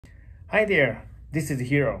Hi there, this is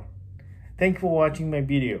Hiro. Thank you for watching my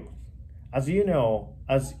video. As you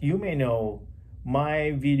may know,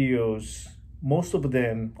 my videos, most of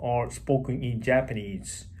them are spoken in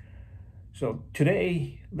Japanese. So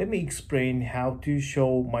today, let me explain how to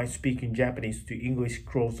show my speaking Japanese to English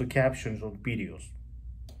closed captions on videos.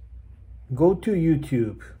 Go to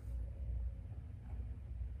YouTube.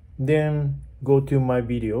 Then go to my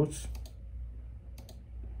videos.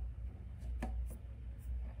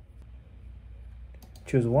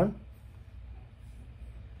 Choose one.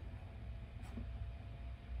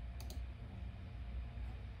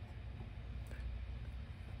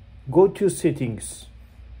 Go to settings,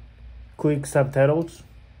 click subtitles,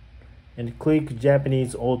 and click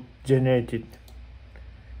Japanese auto generated.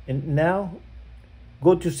 And now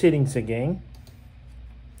go to settings again.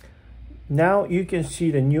 Now you can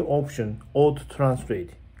see the new option, auto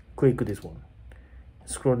translate. Click this one.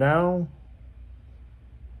 Scroll down.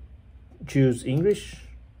 Choose English.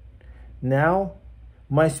 Now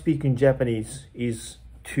my speaking Japanese is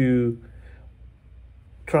to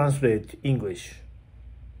translate English.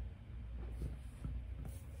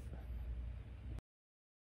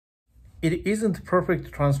 It isn't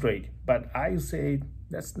perfect translate, but I say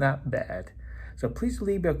that's not bad. So please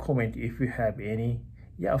leave a comment if you have any.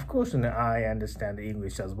 Yeah, of course, I understand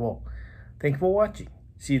English as well. Thank you for watching.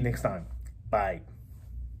 See you next time. Bye.